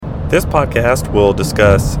This podcast will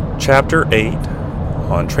discuss Chapter 8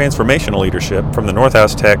 on Transformational Leadership from the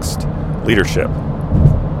Northhouse text, Leadership.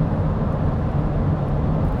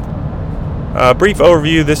 Brief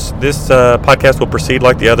overview. This podcast will proceed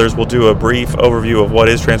like the others. We'll do a brief overview of what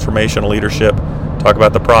is transformational leadership, talk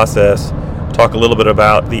about the process, talk a little bit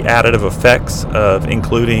about the additive effects of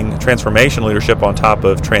including transformational leadership on top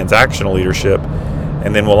of transactional leadership,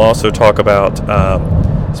 and then we'll also talk about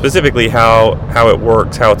specifically how it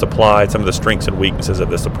works, how it's applied, some of the strengths and weaknesses of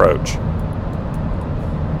this approach.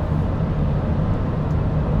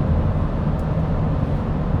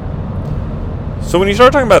 So when you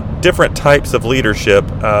start talking about different types of leadership,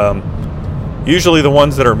 usually the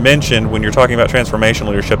ones that are mentioned when you're talking about transformational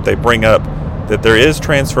leadership, they bring up that there is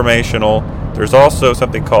transformational, there's also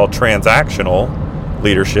something called transactional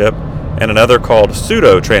leadership, and another called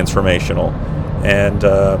pseudo-transformational. And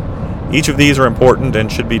each of these are important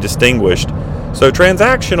and should be distinguished. So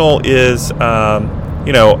transactional is,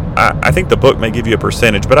 I think the book may give you a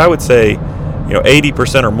percentage, but I would say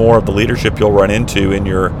 80% or more of the leadership you'll run into in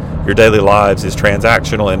your daily lives is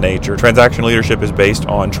transactional in nature. Transactional leadership is based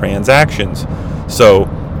on transactions. So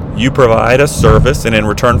you provide a service, and in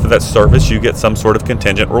return for that service, you get some sort of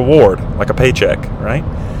contingent reward, like a paycheck, right?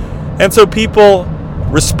 And so people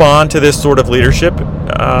respond to this sort of leadership,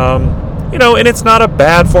 and it's not a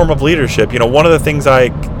bad form of leadership. One of the things I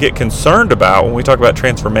get concerned about when we talk about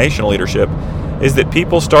transformational leadership is that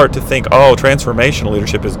people start to think, transformational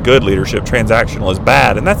leadership is good leadership, transactional is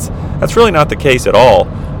bad, and that's really not the case at all.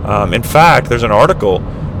 In fact, there's an article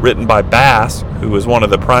written by Bass, who is one of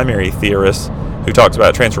the primary theorists who talks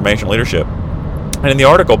about transformational leadership. And in the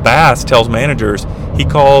article, Bass tells managers, he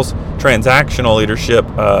calls transactional leadership,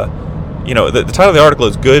 the title of the article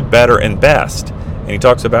is Good, Better, and Best. And he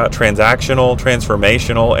talks about transactional,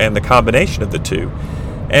 transformational, and the combination of the two.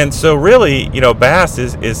 And so really, Bass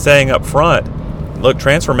is saying up front, look,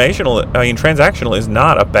 transactional is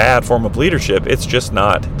not a bad form of leadership. It's just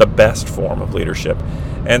not the best form of leadership.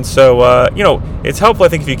 And so, it's helpful, I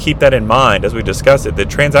think, if you keep that in mind as we discuss it, that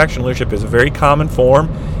transactional leadership is a very common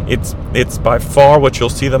form. It's by far what you'll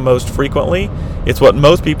see the most frequently. It's what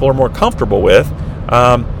most people are more comfortable with.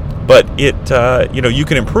 But you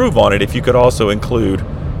can improve on it if you could also include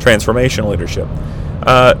transformational leadership.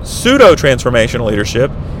 Pseudo-transformational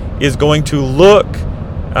leadership is going to look,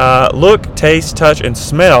 taste, touch, and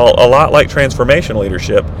smell a lot like transformational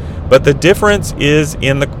leadership, but the difference is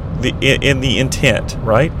in the intent,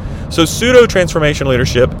 right? So pseudo-transformational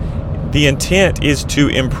leadership, the intent is to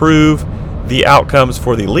improve the outcomes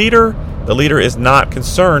for the leader. The leader is not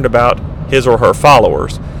concerned about his or her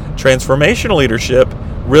followers. Transformational leadership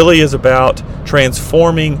really is about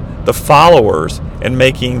transforming the followers and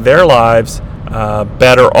making their lives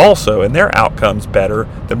better also, and their outcomes better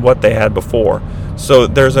than what they had before. So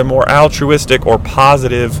there's a more altruistic or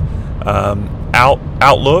positive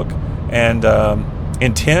outlook and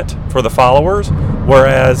intent for the followers,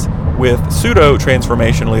 whereas with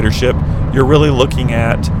pseudo-transformation leadership, you're really looking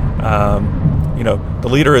at, the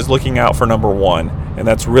leader is looking out for number one, and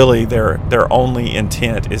that's really their only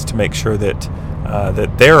intent is to make sure that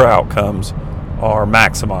their outcomes are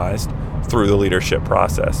maximized through the leadership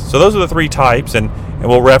process. So those are the three types, and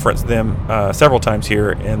we'll reference them several times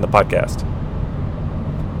here in the podcast.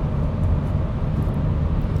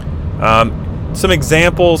 Some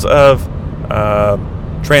examples of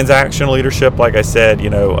transactional leadership, like I said,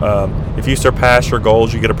 if you surpass your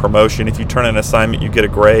goals, you get a promotion. If you turn an assignment, you get a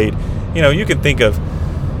grade. You can think of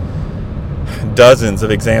dozens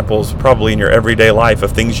of examples probably in your everyday life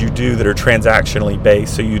of things you do that are transactionally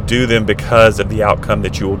based. So you do them because of the outcome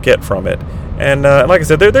that you will get from it. And like I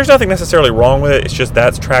said, there's nothing necessarily wrong with it. It's just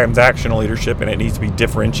that's transactional leadership, and it needs to be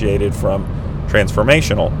differentiated from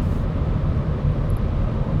transformational.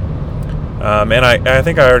 And I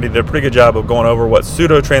think I already did a pretty good job of going over what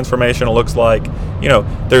pseudo-transformational looks like.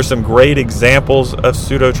 There's some great examples of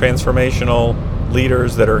pseudo-transformational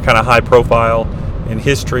leaders that are kind of high profile in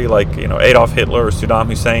history, like Adolf Hitler or Saddam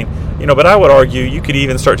Hussein. But I would argue you could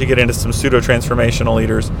even start to get into some pseudo-transformational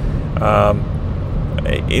leaders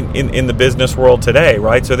in the business world today,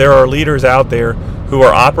 right? So there are leaders out there who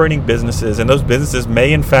are operating businesses, and those businesses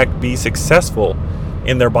may in fact be successful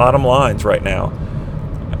in their bottom lines right now.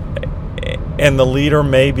 And the leader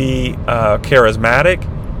may be charismatic,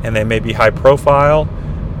 and they may be high profile,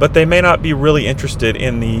 but they may not be really interested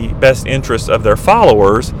in the best interests of their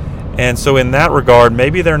followers. And so in that regard,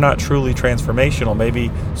 maybe they're not truly transformational. Maybe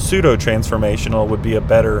pseudo-transformational would be a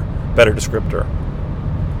better descriptor.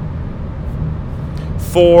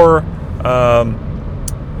 For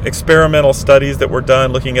experimental studies that were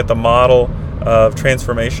done looking at the model of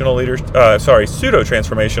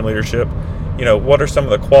pseudo-transformational leadership. What are some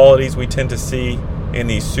of the qualities we tend to see in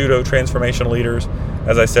these pseudo-transformational leaders?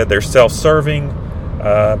 As I said, they're self-serving.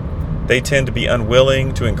 They tend to be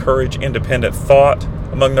unwilling to encourage independent thought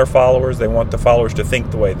among their followers. They want the followers to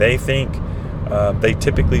think the way they think. They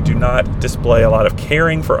typically do not display a lot of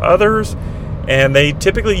caring for others, and they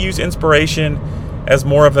typically use inspiration as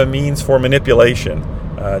more of a means for manipulation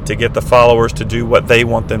to get the followers to do what they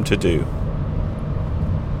want them to do.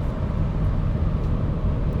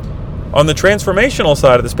 On the transformational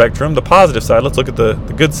side of the spectrum, the positive side, let's look at the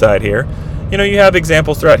good side here. You have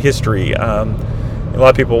examples throughout history. A lot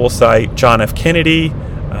of people will cite John F. Kennedy,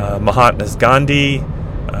 Mahatma Gandhi,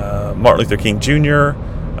 Martin Luther King Jr.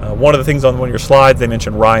 One of the things on one of your slides, they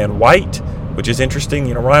mentioned Ryan White, which is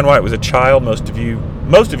interesting. Ryan White was a child. Most of you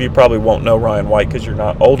probably won't know Ryan White because you're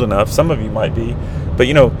not old enough. Some of you might be. But,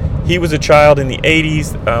 he was a child in the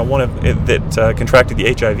 80s, that contracted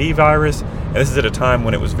the HIV virus. And this is at a time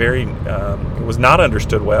when it was it was not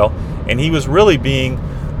understood well. And he was really being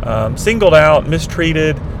singled out,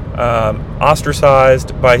 mistreated,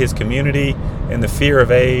 ostracized by his community in the fear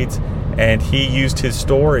of AIDS. And he used his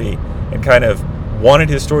story and kind of wanted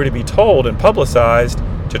his story to be told and publicized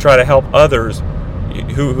to try to help others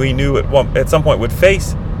who he knew at some point would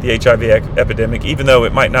face the HIV epidemic, even though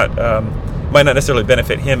it might not necessarily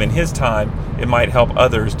benefit him in his time. It might help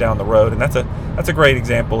others down the road, and that's a great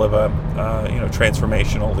example of a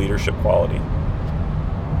transformational leadership quality.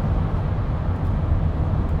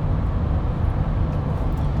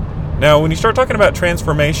 Now, when you start talking about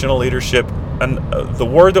transformational leadership, the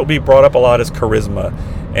word that will be brought up a lot is charisma.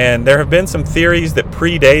 And there have been some theories that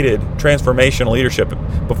predated transformational leadership.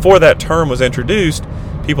 Before that term was introduced,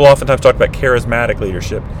 people oftentimes talk about charismatic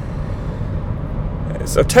leadership.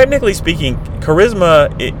 So technically speaking,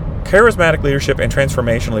 charismatic leadership and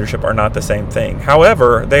transformational leadership are not the same thing.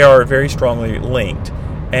 However, they are very strongly linked.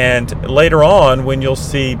 And later on, when you'll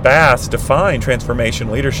see Bass define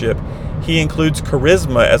transformational leadership, he includes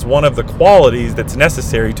charisma as one of the qualities that's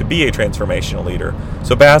necessary to be a transformational leader.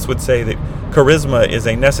 So Bass would say that charisma is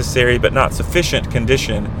a necessary but not sufficient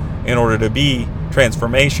condition in order to be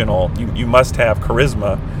transformational. You must have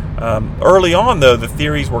charisma. Early on, though, the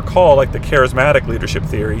theories were called like the charismatic leadership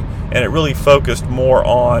theory, and it really focused more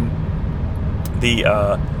on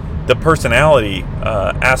the personality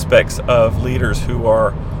aspects of leaders who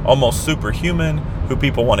are almost superhuman, who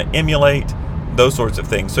people want to emulate, those sorts of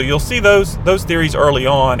things. So you'll see those theories early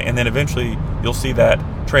on, and then eventually you'll see that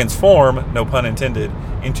transform, no pun intended,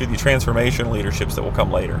 into the transformational leaderships that will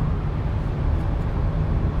come later.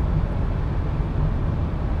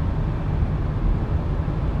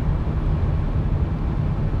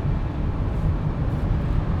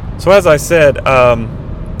 So as I said,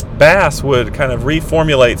 Bass would kind of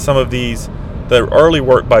reformulate some of the early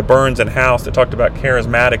work by Burns and House that talked about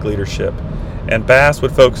charismatic leadership. And Bass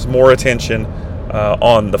would focus more attention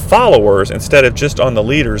on the followers instead of just on the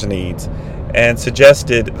leader's needs, and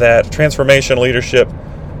suggested that transformational leadership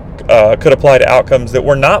could apply to outcomes that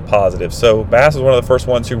were not positive. So Bass was one of the first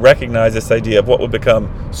ones who recognized this idea of what would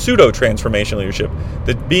become pseudo-transformational leadership,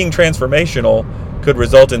 that being transformational could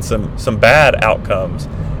result in some bad outcomes,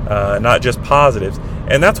 not just positives.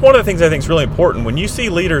 And that's one of the things I think is really important. When you see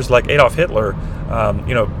leaders like Adolf Hitler,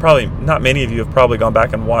 probably not many of you have probably gone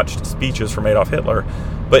back and watched speeches from Adolf Hitler,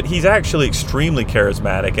 but he's actually extremely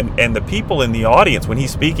charismatic, and the people in the audience when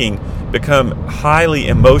he's speaking become highly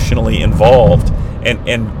emotionally involved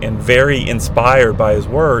and very inspired by his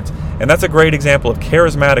words. And that's a great example of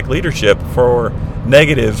charismatic leadership for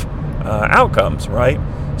negative outcomes, right?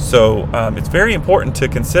 So it's very important to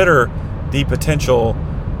consider the potential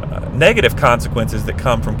negative consequences that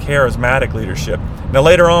come from charismatic leadership. Now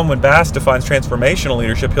later on, when Bass defines transformational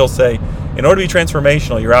leadership, he'll say, in order to be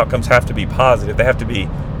transformational, your outcomes have to be positive. They have to be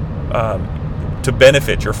to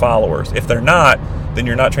benefit your followers. If they're not, then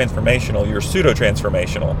you're not transformational, you're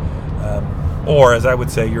pseudo-transformational. Or as I would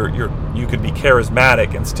say, you could be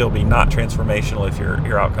charismatic and still be not transformational if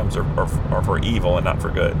your outcomes are for evil and not for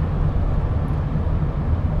good.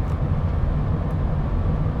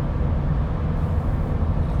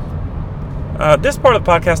 This part of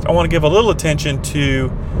the podcast, I want to give a little attention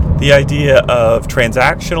to the idea of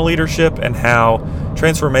transactional leadership and how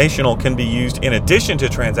transformational can be used in addition to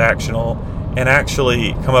transactional and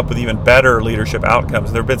actually come up with even better leadership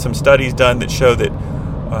outcomes. There have been some studies done that show that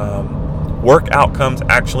work outcomes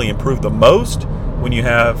actually improve the most when you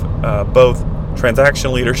have both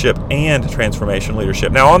transactional leadership and transformational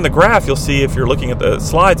leadership. Now on the graph, you'll see, if you're looking at the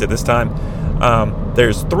slides at this time,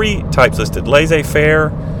 there's 3 types listed: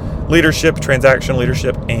 laissez-faire leadership, transactional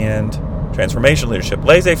leadership, and transformational leadership.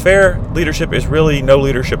 Laissez-faire leadership is really no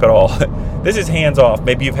leadership at all. This is hands-off.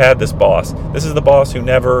 Maybe you've had this boss. This is the boss who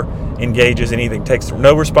never engages in anything, takes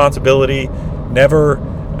no responsibility, never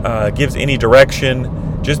gives any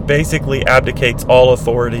direction, just basically abdicates all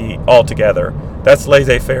authority altogether. That's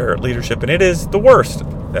laissez-faire leadership, and it is the worst,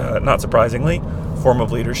 not surprisingly, form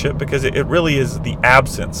of leadership, because it really is the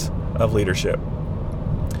absence of leadership.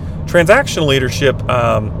 Transactional leadership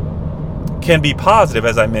can be positive,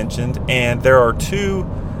 as I mentioned, and there are two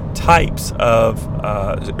types of,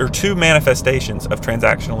 or two manifestations of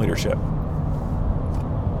transactional leadership.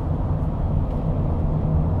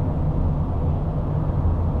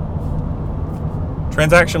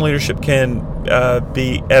 Transactional leadership can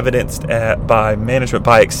be evidenced by management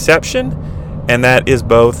by exception, and that is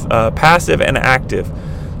both passive and active.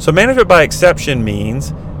 So management by exception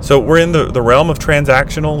means, so we're in the realm of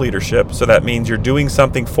transactional leadership, so that means you're doing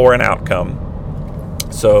something for an outcome.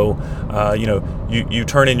 So, you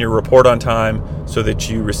turn in your report on time so that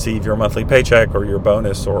you receive your monthly paycheck or your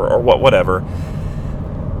bonus or whatever.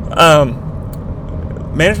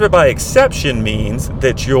 Management by exception means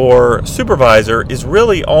that your supervisor is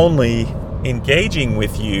really only engaging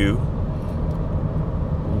with you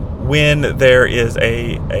when there is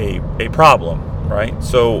a problem, right?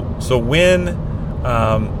 So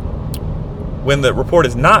when the report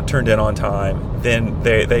is not turned in on time, then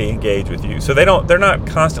they engage with you. So they're not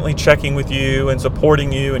constantly checking with you and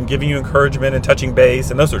supporting you and giving you encouragement and touching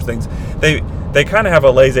base and those sorts of things. They kind of have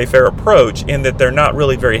a laissez-faire approach in that they're not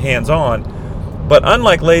really very hands-on. But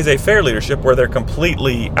unlike laissez-faire leadership, where they're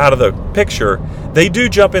completely out of the picture, they do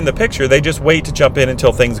jump in the picture. They just wait to jump in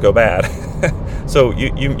until things go bad. So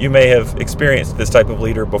you may have experienced this type of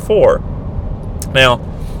leader before. Now,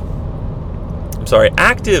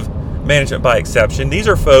 active management by exception. These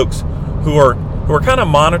are folks who are kind of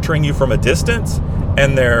monitoring you from a distance,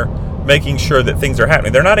 and they're making sure that things are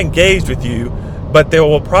happening. They're not engaged with you, but they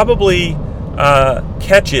will probably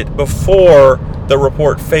catch it before the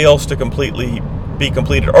report fails to completely be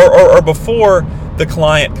completed, or before the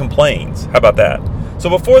client complains. How about that?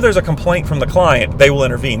 So before there's a complaint from the client, they will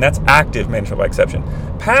intervene. That's active management by exception.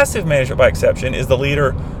 Passive management by exception is the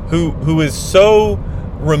leader who is so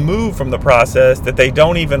removed from the process that they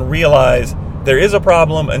don't even realize there is a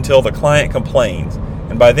problem until the client complains.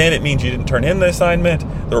 And by then it means you didn't turn in the assignment,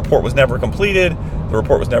 the report was never completed, the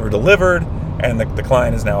report was never delivered, and the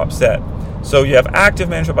client is now upset. So you have active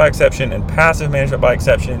management by exception and passive management by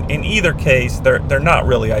exception. In either case, they're not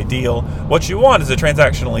really ideal. What you want is a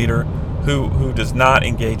transactional leader who does not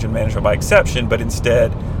engage in management by exception, but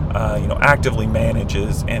instead actively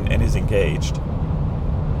manages and is engaged.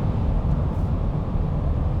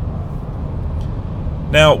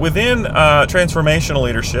 Now, within transformational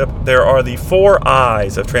leadership, there are the 4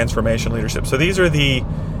 I's of transformational leadership. So these are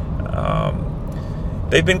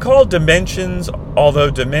they've been called dimensions, although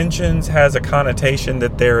dimensions has a connotation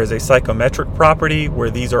that there is a psychometric property where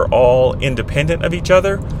these are all independent of each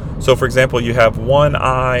other. So, for example, you have one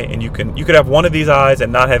eye, and you could have one of these eyes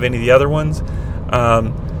and not have any of the other ones.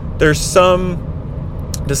 There's some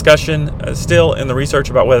discussion still in the research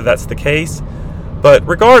about whether that's the case. But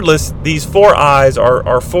regardless, these 4 I's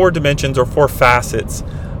are 4 dimensions or 4 facets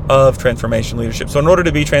of transformation leadership. So in order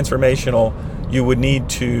to be transformational, you would need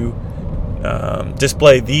to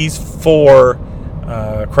display these 4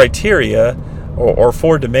 criteria or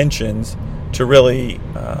 4 dimensions to really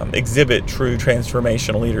exhibit true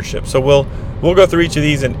transformational leadership. So we'll go through each of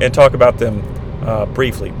these and talk about them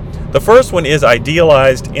briefly. The first one is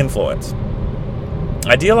idealized influence.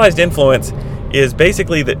 Idealized influence is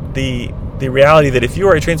basically the reality that if you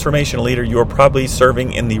are a transformational leader, you are probably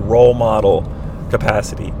serving in the role model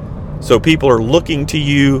capacity. So people are looking to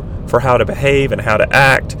you for how to behave and how to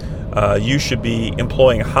act. You should be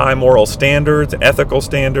employing high moral standards and ethical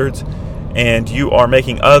standards, and you are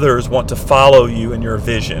making others want to follow you in your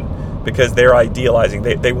vision because they're idealizing.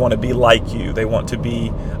 They want to be like you. They want to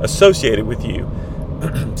be associated with you.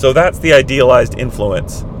 So that's the idealized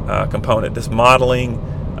influence component, this modeling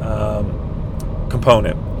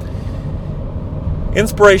component.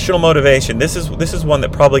 Inspirational motivation. This is one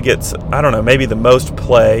that probably gets, maybe the most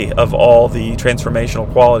play of all the transformational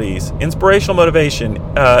qualities. Inspirational motivation.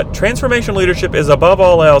 Transformational leadership is, above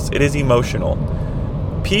all else, it is emotional.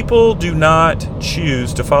 People do not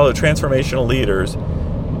choose to follow transformational leaders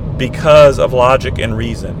because of logic and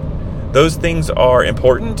reason. Those things are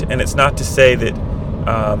important, and it's not to say that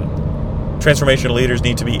transformational leaders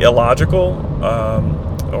need to be illogical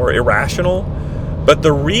or irrational. But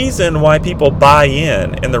the reason why people buy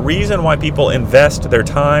in and the reason why people invest their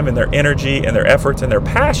time and their energy and their efforts and their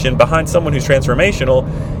passion behind someone who's transformational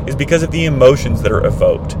is because of the emotions that are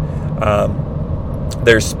evoked.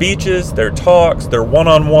 Their speeches, their talks, their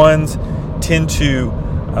one-on-ones tend to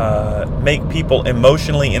make people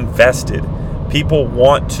emotionally invested. People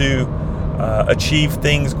want to achieve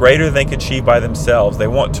things greater than they can achieve by themselves. They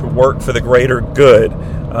want to work for the greater good.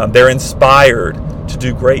 They're inspired to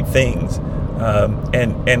do great things.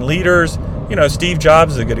 And leaders, Steve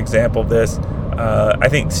Jobs is a good example of this. I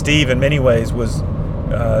think Steve, in many ways, was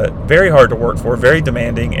very hard to work for, very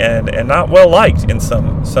demanding, and not well liked in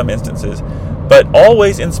some instances, but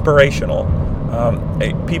always inspirational.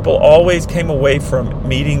 People always came away from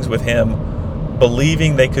meetings with him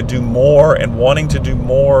believing they could do more and wanting to do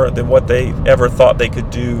more than what they ever thought they could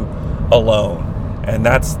do alone. And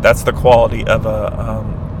that's the quality of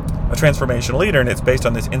a transformational leader, and it's based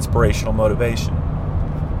on this inspirational motivation.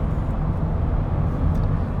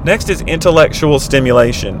 Next is intellectual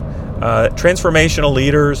stimulation. Transformational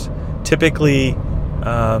leaders typically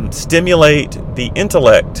stimulate the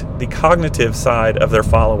intellect, the cognitive side of their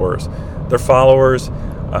followers. Their followers,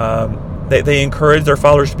 they encourage their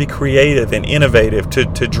followers to be creative and innovative,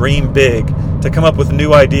 to dream big, to come up with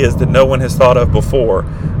new ideas that no one has thought of before,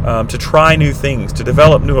 to try new things, to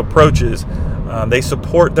develop new approaches. They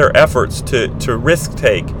support their efforts to risk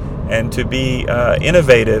take and to be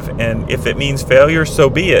innovative, and if it means failure, so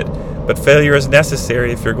be it. But failure is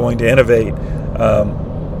necessary if you're going to innovate.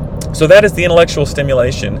 So that is the intellectual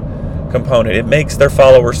stimulation component. It makes their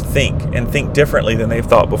followers think and think differently than they've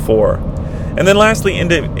thought before. And then lastly,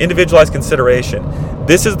 individualized consideration.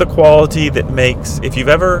 This is the quality that makes, if you've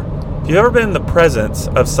ever been in the presence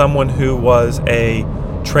of someone who was a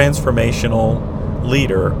transformational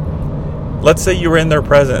leader, let's say you were in their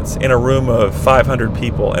presence in a room of 500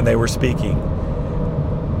 people and they were speaking.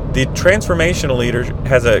 The transformational leader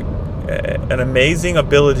has an amazing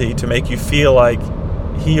ability to make you feel like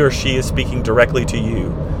he or she is speaking directly to you,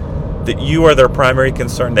 that you are their primary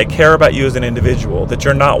concern. They care about you as an individual, that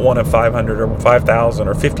you're not one of 500 or 5,000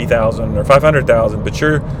 or 50,000 or 500,000, but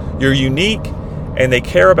you're unique, and they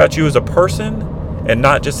care about you as a person and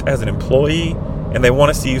not just as an employee, and they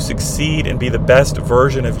want to see you succeed and be the best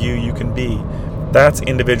version of you can be. That's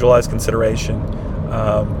individualized consideration.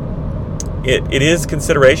 It is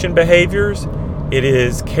consideration behaviors. It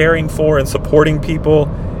is caring for and supporting people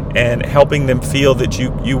and helping them feel that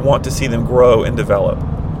you want to see them grow and develop.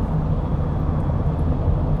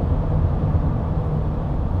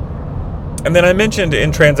 And then I mentioned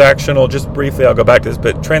in transactional, just briefly, I'll go back to this,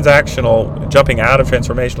 but transactional, jumping out of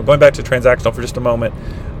transformational, going back to transactional for just a moment,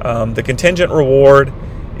 the contingent reward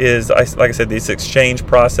is, like I said, this exchange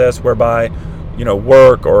process whereby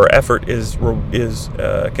work or effort is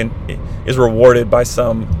rewarded by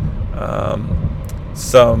some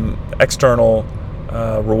external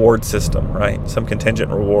reward system, right? Some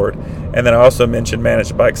contingent reward. And then I also mentioned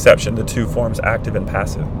managed by exception, the two forms, active and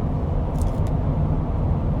passive.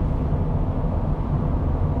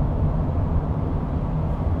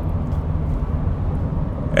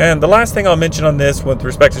 And the last thing I'll mention on this with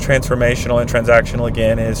respect to transformational and transactional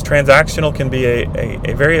again is transactional can be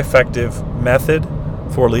a very effective method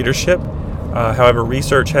for leadership. However,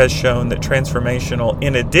 research has shown that transformational,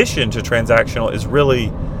 in addition to transactional, is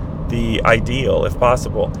really the ideal if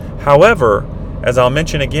possible. However, as I'll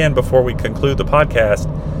mention again before we conclude the podcast,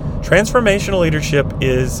 transformational leadership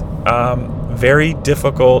is very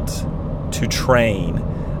difficult to train.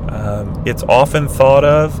 It's often thought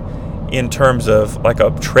of in terms of like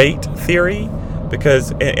a trait theory,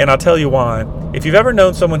 because, and I'll tell you why. If you've ever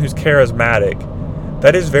known someone who's charismatic,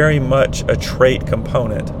 that is very much a trait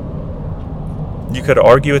component. You could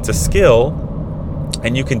argue it's a skill,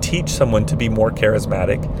 and you can teach someone to be more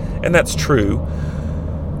charismatic, and that's true.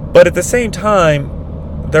 But at the same time,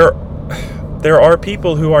 there are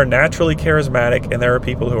people who are naturally charismatic, and there are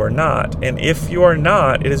people who are not. And if you are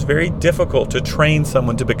not, it is very difficult to train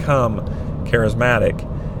someone to become charismatic.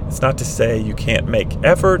 It's not to say you can't make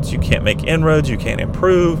efforts, you can't make inroads, you can't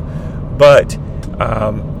improve, but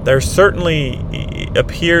there certainly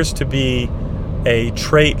appears to be a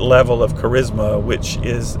trait level of charisma which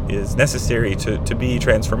is necessary to be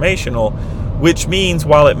transformational, which means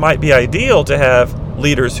while it might be ideal to have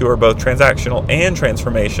leaders who are both transactional and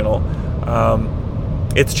transformational,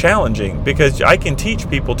 it's challenging because I can teach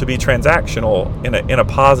people to be transactional in a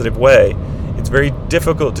positive way. It's very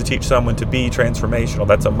difficult to teach someone to be transformational.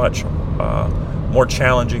 That's a much more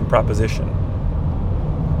challenging proposition.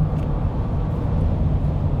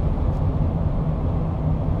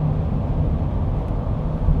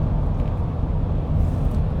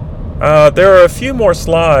 There are a few more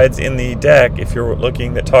slides in the deck, if you're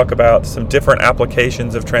looking, that talk about some different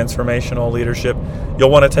applications of transformational leadership.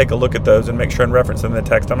 You'll want to take a look at those and make sure and reference them in the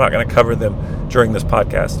text. I'm not going to cover them during this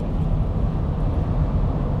podcast.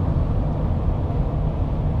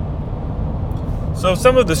 So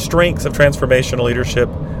some of the strengths of transformational leadership,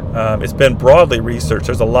 it's been broadly researched.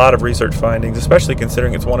 There's a lot of research findings, especially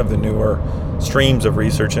considering it's one of the newer streams of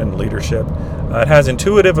research in leadership. It has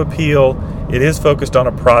intuitive appeal. It is focused on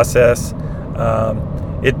a process.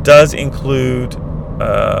 It does include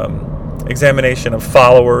examination of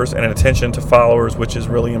followers and an attention to followers, which is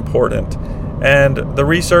really important. And the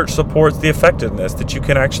research supports the effectiveness that you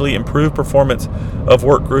can actually improve performance of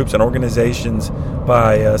work groups and organizations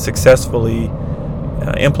by successfully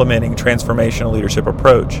implementing transformational leadership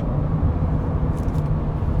approach.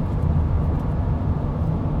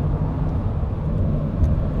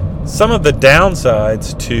 Some of the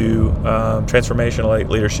downsides to transformational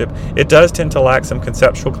leadership, it does tend to lack some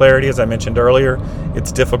conceptual clarity, as I mentioned earlier.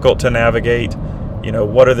 It's difficult to navigate,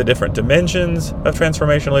 what are the different dimensions of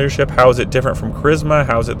transformational leadership? How is it different from charisma?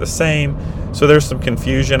 How is it the same? So there's some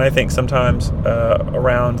confusion, I think, sometimes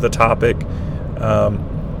around the topic.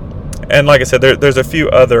 And like I said, there's a few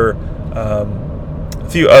other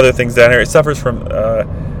things down here. It suffers from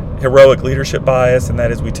heroic leadership bias, and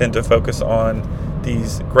that is we tend to focus on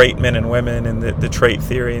these great men and women and the trait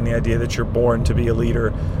theory and the idea that you're born to be a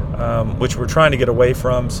leader, which we're trying to get away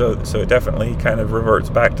from. So it definitely kind of reverts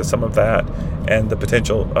back to some of that and the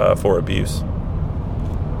potential for abuse.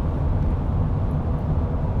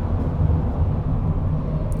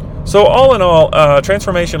 So all in all,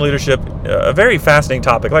 transformation leadership, a very fascinating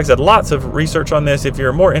topic. Like I said, lots of research on this. If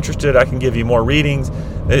you're more interested, I can give you more readings.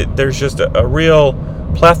 There's just a real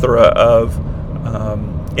plethora of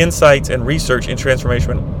insights and research in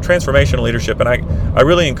transformational leadership, and I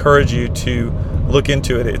really encourage you to look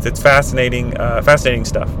into it. It's fascinating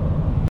stuff.